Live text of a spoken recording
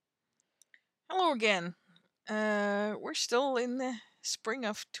Hello again. We're still in the spring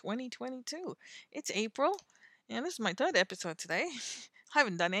of 2022. It's April, and this is my third episode today. I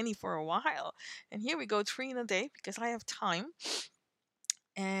haven't done any for a while. And here we go, three in a day because I have time,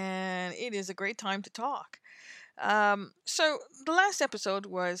 and it is a great time to talk. So, the last episode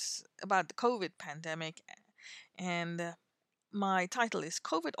was about the COVID pandemic, and my title is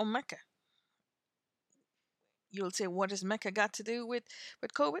COVID or Mecca. You'll say, what has Mecca got to do with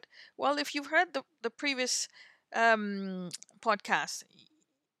COVID? Well, if you've heard the previous um, podcast,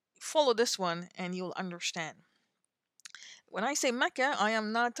 follow this one and you'll understand. When I say Mecca, I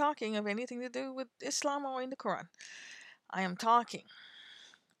am not talking of anything to do with Islam or in the Quran. I am talking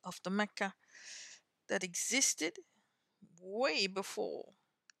of the Mecca that existed way before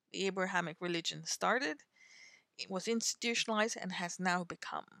the Abrahamic religion started. It was institutionalized and has now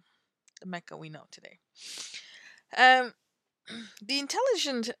become the Mecca we know today. Um, the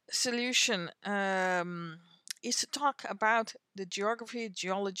intelligent solution is to talk about the geography,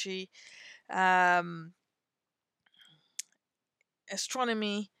 geology, um,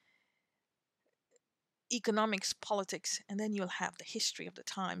 astronomy, economics, politics, and then you'll have the history of the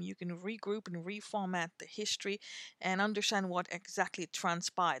time. You can regroup and reformat the history and understand what exactly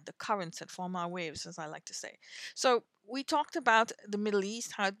transpired, the currents that form our waves, as I like to say. So, we talked about the Middle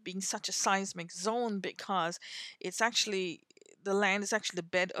East, how it being such a seismic zone because it's actually the land is actually the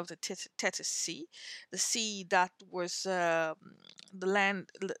bed of the Tethys Sea, the sea that was the land,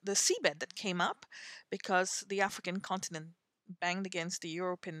 the seabed that came up because the African continent banged against the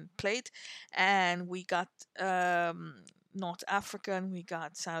European plate, and we got North Africa, and we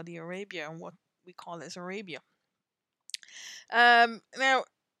got Saudi Arabia, and what we call as Arabia. Now,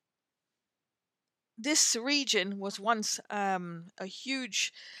 this region was once a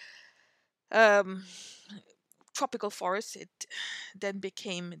huge um, tropical forest. It then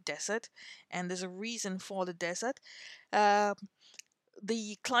became desert, and there's a reason for the desert. Um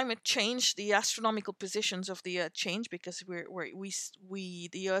the climate change, the astronomical positions of the Earth change because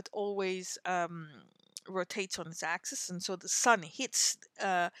the Earth always rotates on its axis, and so the sun hits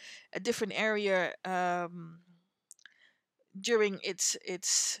a different area during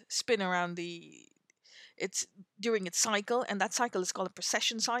its spin around the it's during its cycle, and that cycle is called a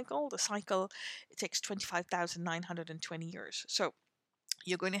precession cycle. The cycle it takes 25,920 years. So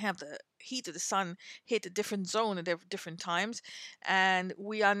you're going to have the heat of the sun hit a different zone at different times, and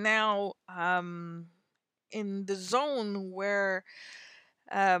we are now in the zone where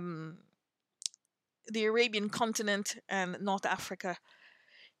um, the Arabian continent and North Africa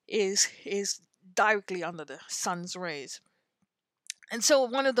is directly under the sun's rays. And so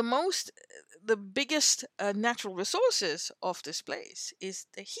one of the biggest natural resources of this place is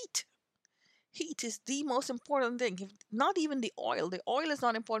the heat. Heat is the most important thing. Not even the oil. The oil is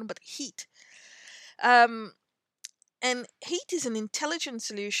not important, but the heat. Um, And heat is an intelligent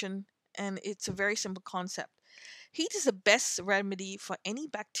solution, and it's a very simple concept. Heat is the best remedy for any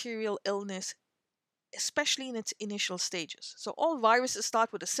bacterial illness, especially in its initial stages. So, all viruses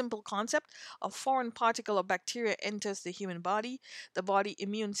start with a simple concept: a foreign particle or bacteria enters the human body. The body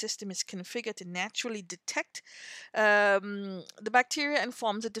immune system is configured to naturally detect the bacteria and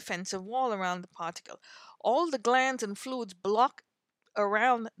forms a defensive wall around the particle. All the glands and fluids block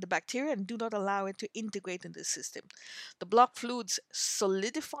around the bacteria and do not allow it to integrate in the system. The blocked fluids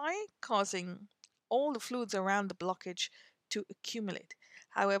solidify, causing all the fluids around the blockage to accumulate.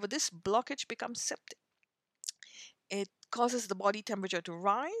 However, this blockage becomes septic. It causes the body temperature to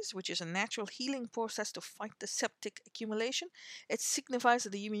rise, which is a natural healing process to fight the septic accumulation. It signifies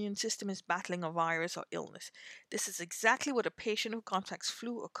that the immune system is battling a virus or illness. This is exactly what a patient who contracts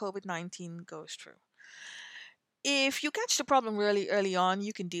flu or COVID 19 goes through. If you catch the problem really early on,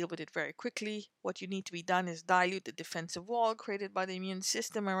 you can deal with it very quickly. What you need to be done is dilute the defensive wall created by the immune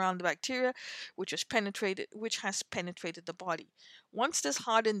system around the bacteria, which has penetrated the body. Once this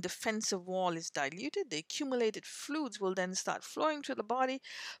hardened defensive wall is diluted, the accumulated fluids will then start flowing to the body.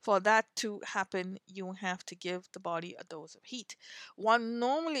 For that to happen, you have to give the body a dose of heat. One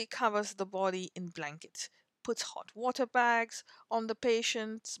normally covers the body in blankets, puts hot water bags on the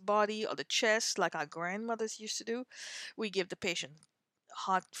patient's body or the chest, like our grandmothers used to do. We give the patient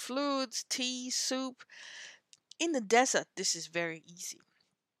hot fluids, tea, soup. In the desert, this is very easy.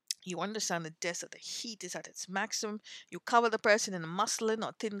 You understand the desert, the heat is at its maximum. You cover the person in a muslin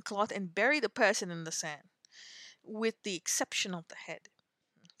or thin cloth and bury the person in the sand, with the exception of the head.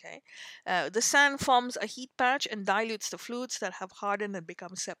 Okay, the sand forms a heat patch and dilutes the fluids that have hardened and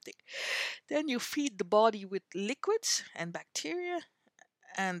become septic. Then you feed the body with liquids and bacteria,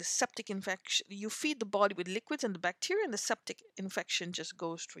 and the septic infection. You feed the body with liquids, and the bacteria and the septic infection just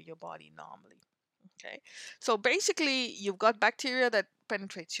goes through your body normally. Okay, so basically, you've got bacteria that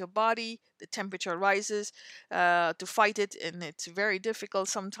penetrates your body. The temperature rises to fight it, and it's very difficult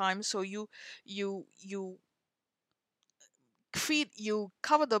sometimes. So you feed, you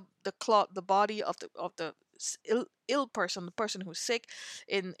cover the clot, the body of the ill person, the person who's sick,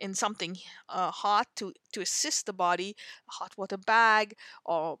 in something hot to assist the body, a hot water bag,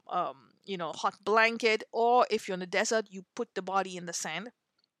 or hot blanket, or if you're in the desert, you put the body in the sand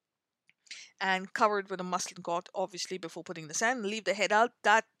and cover it with a muslin cloth, obviously, before putting the sand. Leave the head out.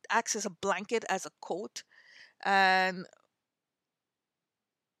 That acts as a blanket, as a coat, and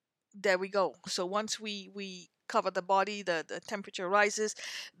there we go. So once we cover the body, the temperature rises,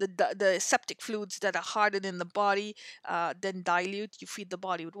 the septic fluids that are hardened in the body then dilute. You feed the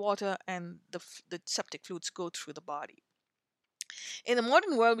body with water, and the septic fluids go through the body. In the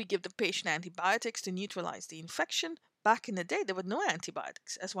modern world, we give the patient antibiotics to neutralize the infection. Back in the day, there were no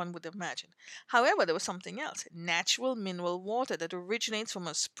antibiotics, as one would imagine. However, there was something else: natural mineral water that originates from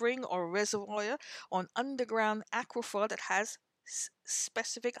a spring or reservoir or an underground aquifer that has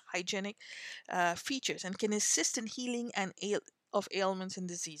specific hygienic features and can assist in healing of ailments and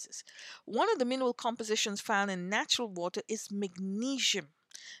diseases. One of the mineral compositions found in natural water is magnesium.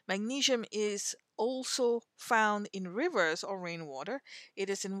 Magnesium is also found in rivers or rainwater. It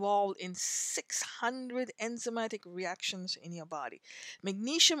is involved in 600 enzymatic reactions in your body.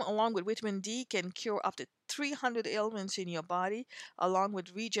 Magnesium, along with vitamin D, can cure up to 300 ailments in your body, along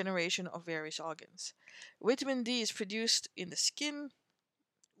with regeneration of various organs. Vitamin D is produced in the skin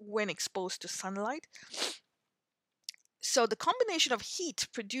when exposed to sunlight. So the combination of heat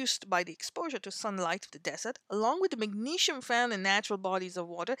produced by the exposure to sunlight of the desert, along with the magnesium found in natural bodies of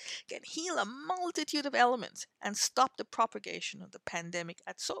water, can heal a multitude of ailments and stop the propagation of the pandemic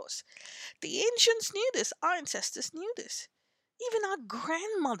at source. The ancients knew this, our ancestors knew this, even our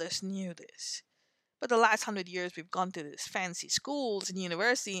grandmothers knew this. But the last 100 years, we've gone to these fancy schools and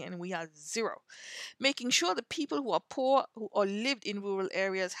university, and we are zero. Making sure the people who are poor or lived in rural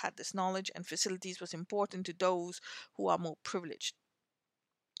areas had this knowledge and facilities was important to those who are more privileged.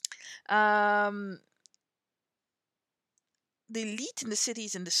 Um, the elite in the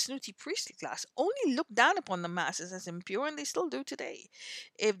cities and the snooty priestly class only looked down upon the masses as impure, and they still do today,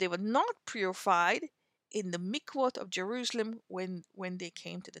 if they were not purified in the mikvot of Jerusalem when they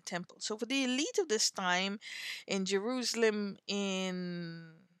came to the temple. So for the elite of this time in Jerusalem,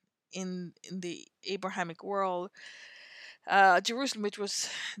 in the Abrahamic world, Jerusalem, which was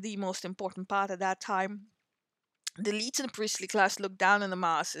the most important part at that time, the elites and the priestly class looked down on the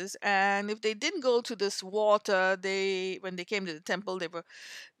masses, and if they didn't go to this water, when they came to the temple,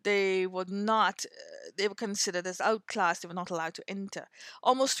 they were not they were considered as outclassed. They were not allowed to enter.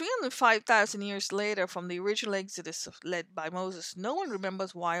 Almost 305,000 years later from the original exodus led by Moses, no one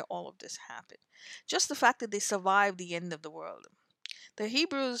remembers why all of this happened. Just the fact that they survived the end of the world. The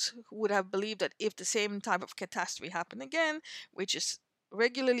Hebrews would have believed that if the same type of catastrophe happened again, which is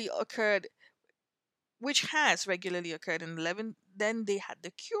regularly occurred which has regularly occurred in 11, then they had the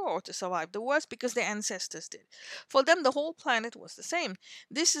cure to survive the worst because their ancestors did. For them, the whole planet was the same.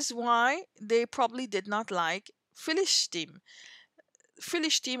 This is why they probably did not like Philistine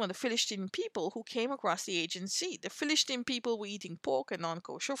or the Philistine people who came across the Aegean Sea. The Philistine people were eating pork and non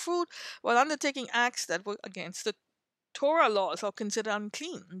kosher food while undertaking acts that were against the Torah laws are considered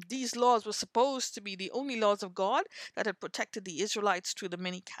unclean. These laws were supposed to be the only laws of God that had protected the Israelites through the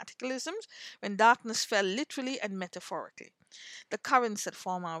many cataclysms when darkness fell literally and metaphorically. The currents that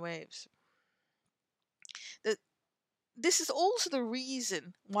form our waves. The, this is also the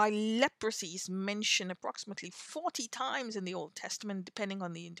reason why leprosy is mentioned approximately 40 times in the Old Testament, depending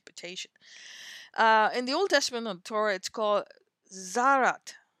on the interpretation. In the Old Testament of the Torah, it's called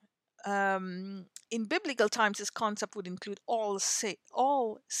Zarat. In biblical times, this concept would include all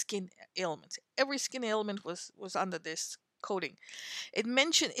skin ailments. Every skin ailment was under this coding.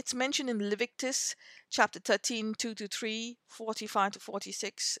 It's mentioned in Leviticus chapter 13, 2 to 3, 45 to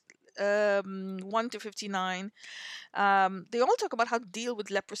 46, 1 to 59. They all talk about how to deal with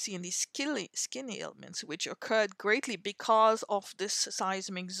leprosy and these skin ailments, which occurred greatly because of this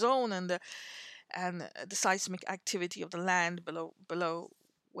seismic zone and the seismic activity of the land below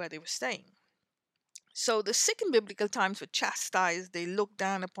where they were staying. So the sick in biblical times were chastised, they looked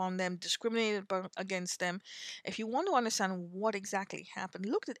down upon them, discriminated against them. If you want to understand what exactly happened,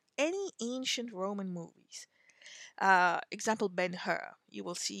 look at any ancient Roman movies. Example, Ben-Hur. You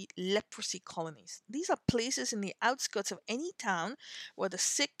will see leprosy colonies. These are places in the outskirts of any town where the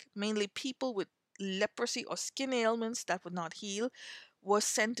sick, mainly people with leprosy or skin ailments that would not heal, was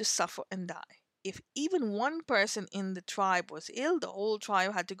sent to suffer and die. If even one person in the tribe was ill, the whole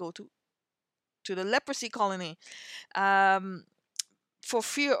tribe had to go to the leprosy colony, um, for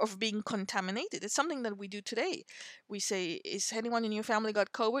fear of being contaminated. It's something that we do today. We say, is anyone in your family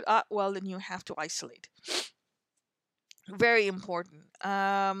got COVID? Ah, well, then you have to isolate. Very important.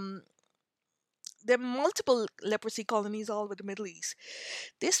 There are multiple leprosy colonies all over the Middle East.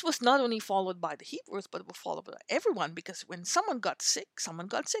 This was not only followed by the Hebrews, but it was followed by everyone, because when someone got sick, someone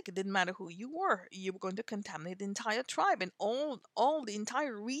got sick. It didn't matter who you were going to contaminate the entire tribe, and all the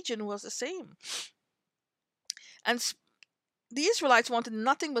entire region was the same. And the Israelites wanted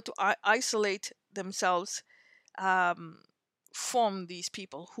nothing but to isolate themselves, um, from these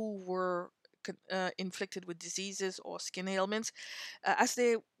people who were inflicted with diseases or skin ailments, as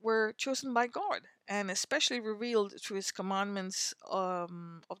they were chosen by God and especially revealed through His commandments, of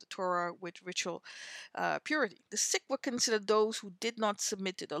the Torah with ritual purity. The sick were considered those who did not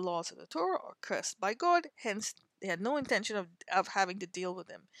submit to the laws of the Torah or cursed by God, hence, they had no intention of having to deal with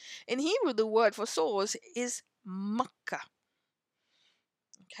them. In Hebrew, the word for sores is makkah.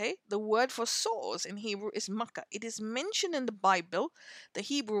 Okay, the word for sores in Hebrew is makkah. It is mentioned in the Bible, the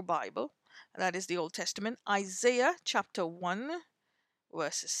Hebrew Bible, that is the Old Testament, Isaiah chapter 1,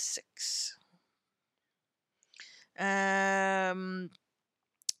 verses 6.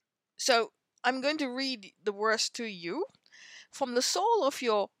 So I'm going to read the verse to you. From the sole of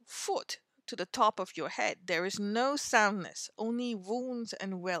your foot to the top of your head, there is no soundness, only wounds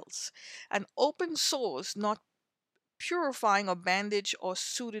and welts, and open sores, not purifying or bandage or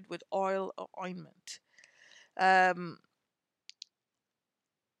suited with oil or ointment.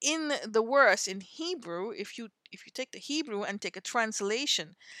 In the verse in Hebrew, if you take the Hebrew and take a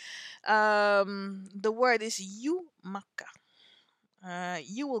translation, the word is yumaka.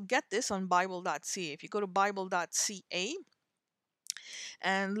 You will get this on Bible.ca. If you go to Bible.ca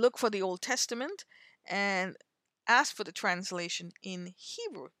and look for the Old Testament and ask for the translation in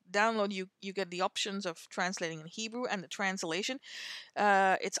Hebrew, download, you get the options of translating in Hebrew and the translation.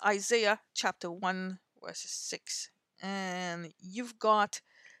 It's Isaiah chapter 1, verses 6. And you've got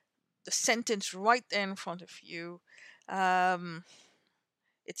the sentence right there in front of you.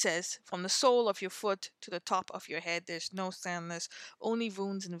 It says, from the sole of your foot to the top of your head, there's no soundness, only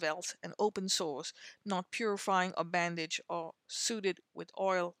wounds and welts and open sores, not purifying or bandage or suited with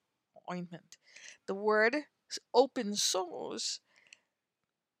oil or ointment. The word open sores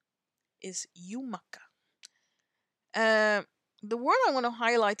is yumaka. The word I want to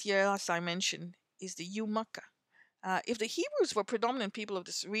highlight here, as I mentioned, is the yumaka. If the Hebrews were predominant people of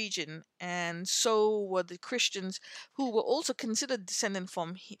this region, and so were the Christians, who were also considered descendant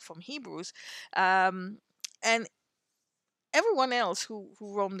from Hebrews, and everyone else who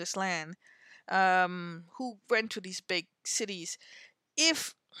roamed this land, who went to these big cities,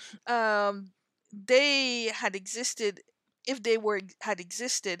 if they had existed, if they were had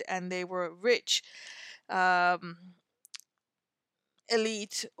existed and they were rich, um,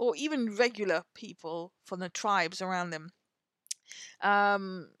 elite, or even regular people from the tribes around them,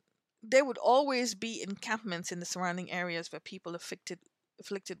 um, there would always be encampments in the surrounding areas where people afflicted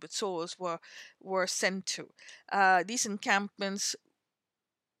with sores were sent to. These encampments,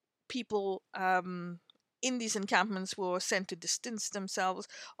 people in these encampments were sent to distance themselves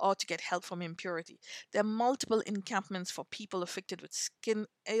or to get help from impurity. There are multiple encampments for people afflicted with skin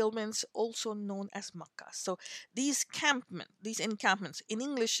ailments, also known as makkahs. So these encampments, in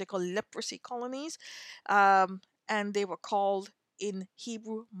English they call leprosy colonies, and they were called in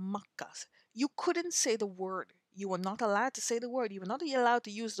Hebrew makkahs. You couldn't say the word. You were not allowed to say the word. You were not allowed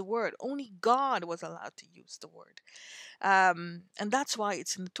to use the word. Only God was allowed to use the word. And that's why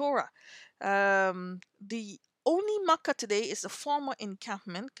it's in the Torah. The only Makkah today is the former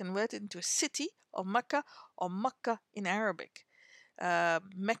encampment converted into a city of Mecca, or Makkah in Arabic.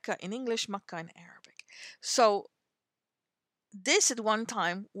 Mecca in English, Makkah in Arabic. So this at one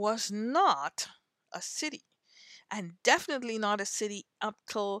time was not a city, and definitely not a city up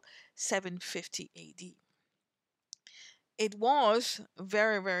till 750 AD. It was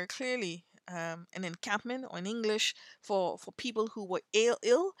very, very clearly an encampment, or in English, for people who were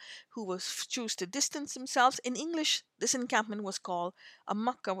ill, who was choose to distance themselves. In English, this encampment was called a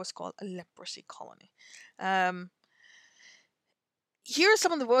Makkah, was called a leprosy colony. Um, Here are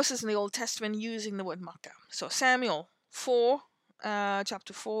some of the verses in the Old Testament using the word Makkah. So Samuel 4,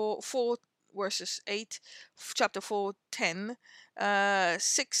 chapter 4 verses 8, chapter 4, 10,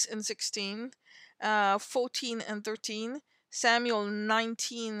 6 and 16, 14 and 13, Samuel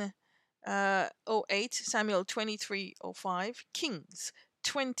 19, 08, Samuel 23:05, Kings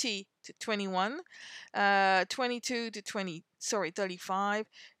 20 to 21, 22 to 20, sorry, 35,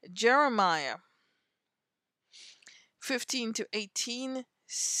 Jeremiah 15 to 18,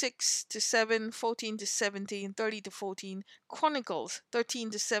 6 to 7, 14 to 17, 30 to 14, Chronicles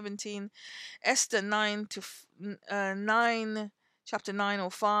 13 to 17, Esther 9 to 9, chapter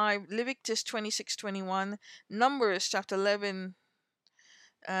 9:05, Leviticus 26:21, Numbers chapter 11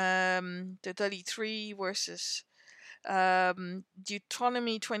 to 33 verses,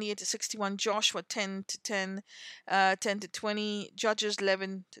 Deuteronomy 28 to 61, Joshua 10 to 10, 10 to 20, Judges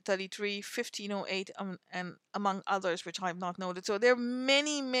 11 to 33, 1508, and among others, which I have not noted. So there are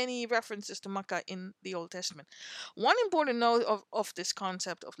many, many references to Mecca in the Old Testament. One important note of this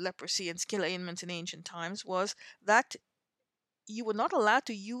concept of leprosy and skill ailments in ancient times was that you were not allowed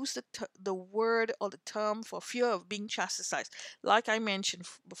to use the word or the term for fear of being chastised. Like I mentioned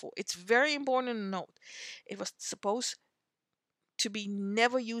before, it's very important to note it was supposed to be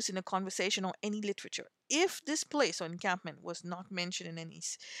never used in a conversation or any literature. If this place or encampment was not mentioned in any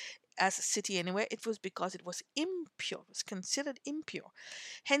as a city anywhere, it was because it was impure, it was considered impure.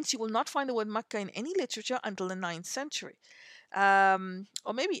 Hence, you will not find the word Mecca in any literature until the 9th century,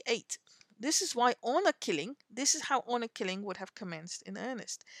 or maybe 8th. This is why honor killing, this is how honor killing would have commenced in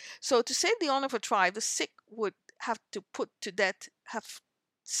earnest. So to save the honor of a tribe, the sick would have to put to death, have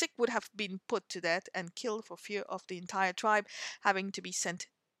sick would have been put to death and killed for fear of the entire tribe having to be sent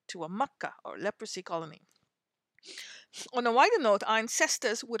to a Mecca or leprosy colony. On a wider note, our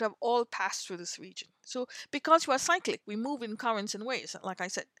ancestors would have all passed through this region. So because we're cyclic, we move in currents and waves. Like I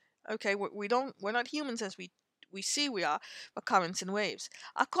said, okay, we're not humans as we see we are, but currents and waves.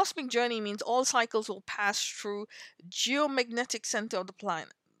 Our cosmic journey means all cycles will pass through geomagnetic center of the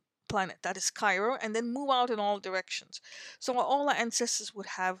planet, that is Cairo, and then move out in all directions. So all our ancestors would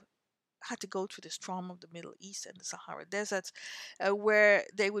have had to go through this trauma of the Middle East and the Sahara deserts, where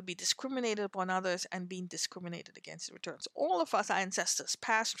they would be discriminated upon others and being discriminated against in return. So all of us, our ancestors,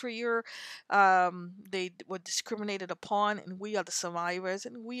 passed through here. They were discriminated upon, and we are the survivors.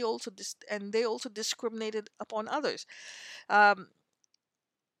 And we also and they also discriminated upon others.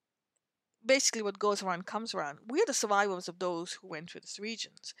 Basically, what goes around comes around. We are the survivors of those who went through these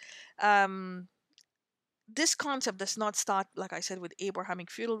regions. This concept does not start, like I said, with Abrahamic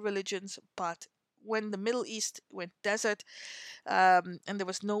feudal religions, but when the Middle East went desert, and there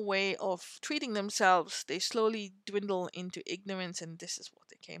was no way of treating themselves, they slowly dwindle into ignorance, and this is what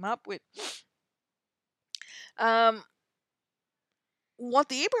they came up with. Um, what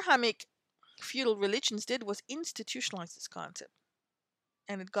the Abrahamic feudal religions did was institutionalize this concept,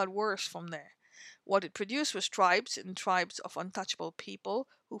 and it got worse from there. What it produced was tribes and tribes of untouchable people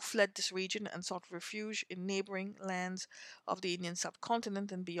who fled this region and sought refuge in neighboring lands of the Indian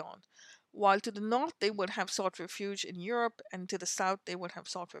subcontinent and beyond. While to the north they would have sought refuge in Europe, and to the south they would have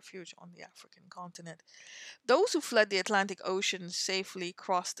sought refuge on the African continent. Those who fled the Atlantic Ocean safely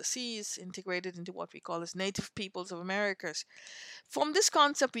crossed the seas, integrated into what we call as native peoples of Americas. From this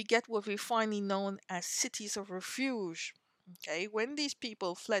concept, we get what we finally known as cities of refuge. Okay, when these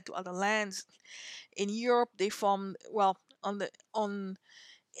people fled to other lands in Europe, they formed, well, on the on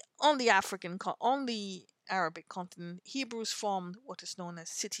the Arabic continent, Hebrews formed what is known as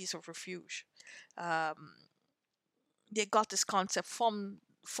cities of refuge. Um, they got this concept from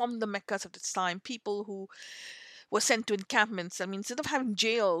the Meccas of this time. People who were sent to encampments. I mean, instead of having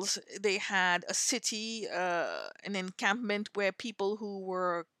jails, they had a city, an encampment where people who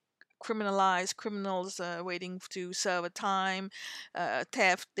were criminalized criminals waiting to serve a time,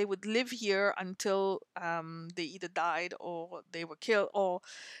 theft, they would live here until they either died or they were killed, or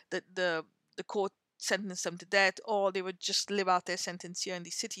the court sentenced them to death, or they would just live out their sentence here in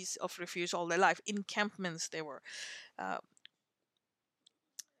these cities of refuge all their life. Encampments they were. Uh,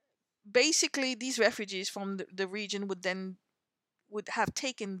 Basically, these refugees from the region would have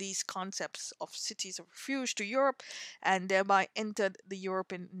taken these concepts of cities of refuge to Europe and thereby entered the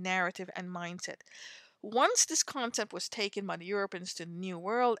European narrative and mindset. Once this concept was taken by the Europeans to the New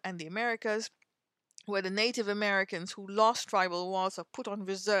World and the Americas, where the Native Americans who lost tribal wars are put on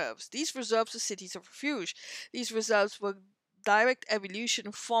reserves. These reserves are cities of refuge. These reserves were direct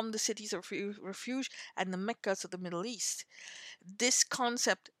evolution from the cities of refuge and the Meccas of the Middle East. This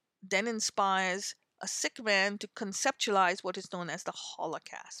concept then inspires a sick man to conceptualize what is known as the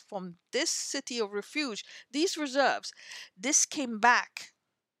Holocaust. From this city of refuge, these reserves, this came back.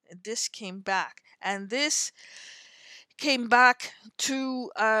 This came back. And this came back to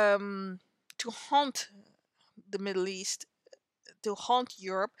haunt the Middle East, to haunt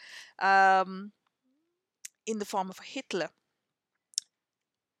Europe, um, in the form of Hitler.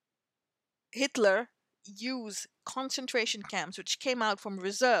 Hitler use concentration camps, which came out from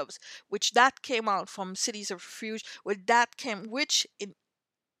reserves, which that came out from cities of refuge, which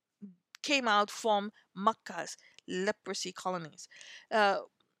came out from Makkah's leprosy colonies. Uh,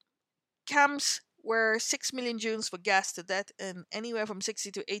 Camps where 6 million Jews were gassed to death, and anywhere from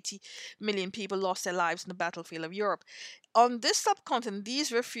 60 to 80 million people lost their lives in the battlefield of Europe. On this subcontinent,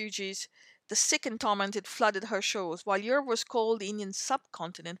 these refugees, the sick and tormented, flooded her shores. While Europe was cold, the Indian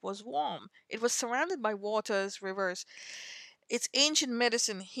subcontinent was warm. It was surrounded by waters, rivers. Its ancient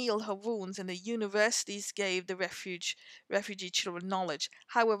medicine healed her wounds, and the universities gave the refugee children knowledge.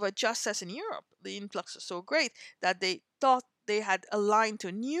 However, just as in Europe, the influx was so great that they thought they had aligned to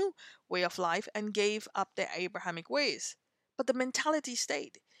a new way of life and gave up their Abrahamic ways. But the mentality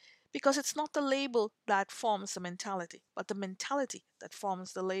stayed, because it's not the label that forms the mentality, but the mentality that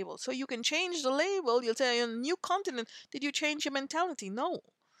forms the label. So you can change the label. You'll say, on a new continent, did you change your mentality? No.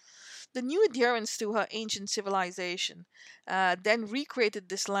 The new adherents to her ancient civilization then recreated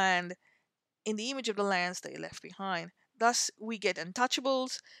this land in the image of the lands they left behind. Thus, we get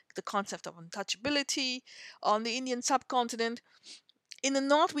untouchables, the concept of untouchability on the Indian subcontinent. In the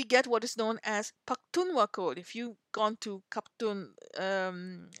north, we get what is known as Pakhtunkhwa Code. If you've gone to Paktun,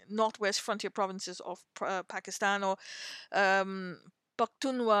 northwest frontier provinces of Pakistan, or um,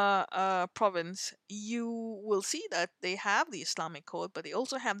 Pakhtunkhwa province, you will see that they have the Islamic code, but they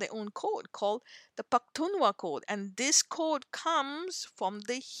also have their own code called the Pakhtunkhwa Code. And this code comes from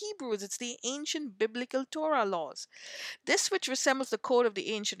the Hebrews. It's the ancient biblical Torah laws. This, which resembles the code of the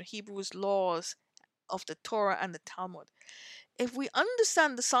ancient Hebrews laws of the Torah and the Talmud. If we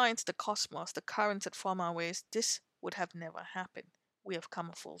understand the science of the cosmos, the currents that form our ways, this would have never happened. We have come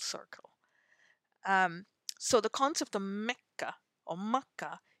a full circle. Um, so the concept of Mecca or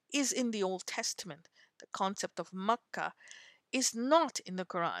Makkah is in the Old Testament. The concept of Makkah is not in the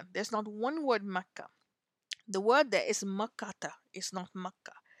Quran. There's not one word Makkah. The word there is Makkata, it's not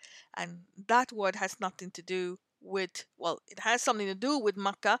Makkah. And that word has nothing to do with, well, it has something to do with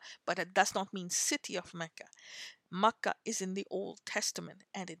Makkah, but it does not mean city of Mecca. Makkah is in the Old Testament,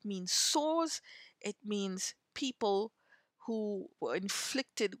 and it means sores, it means people who were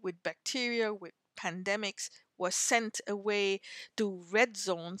inflicted with bacteria, with pandemics, were sent away to red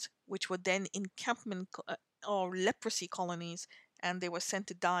zones, which were then or leprosy colonies, and they were sent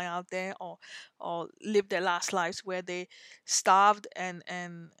to die out there, or live their last lives where they starved and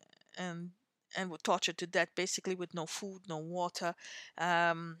and were tortured to death, basically with no food, no water,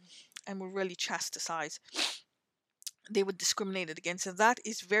 and were really chastised. They were discriminated against, and that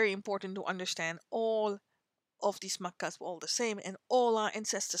is very important to understand. All of these Makkas were all the same, and all our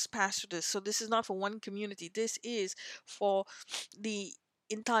ancestors passed through this. So this is not for one community, this is for the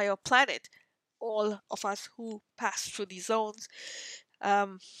entire planet. All of us who passed through these zones,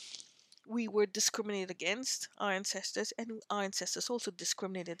 um, we were discriminated against our ancestors, and our ancestors also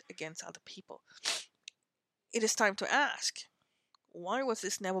discriminated against other people. It is time to ask, why was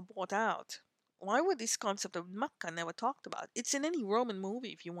this never brought out? Why were this concept of Makkah never talked about? It's in any Roman movie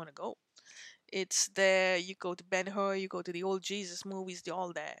if you want to go. It's there. You go to Ben Hur, you go to the old Jesus movies, they're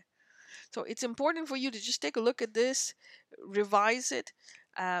all there. So it's important for you to just take a look at this, revise it,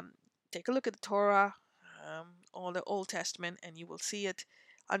 um, take a look at the Torah or the Old Testament, and you will see it,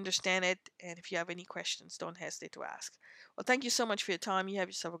 understand it. And if you have any questions, don't hesitate to ask. Well, thank you so much for your time. You have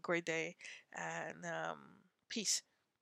yourself a great day, and peace.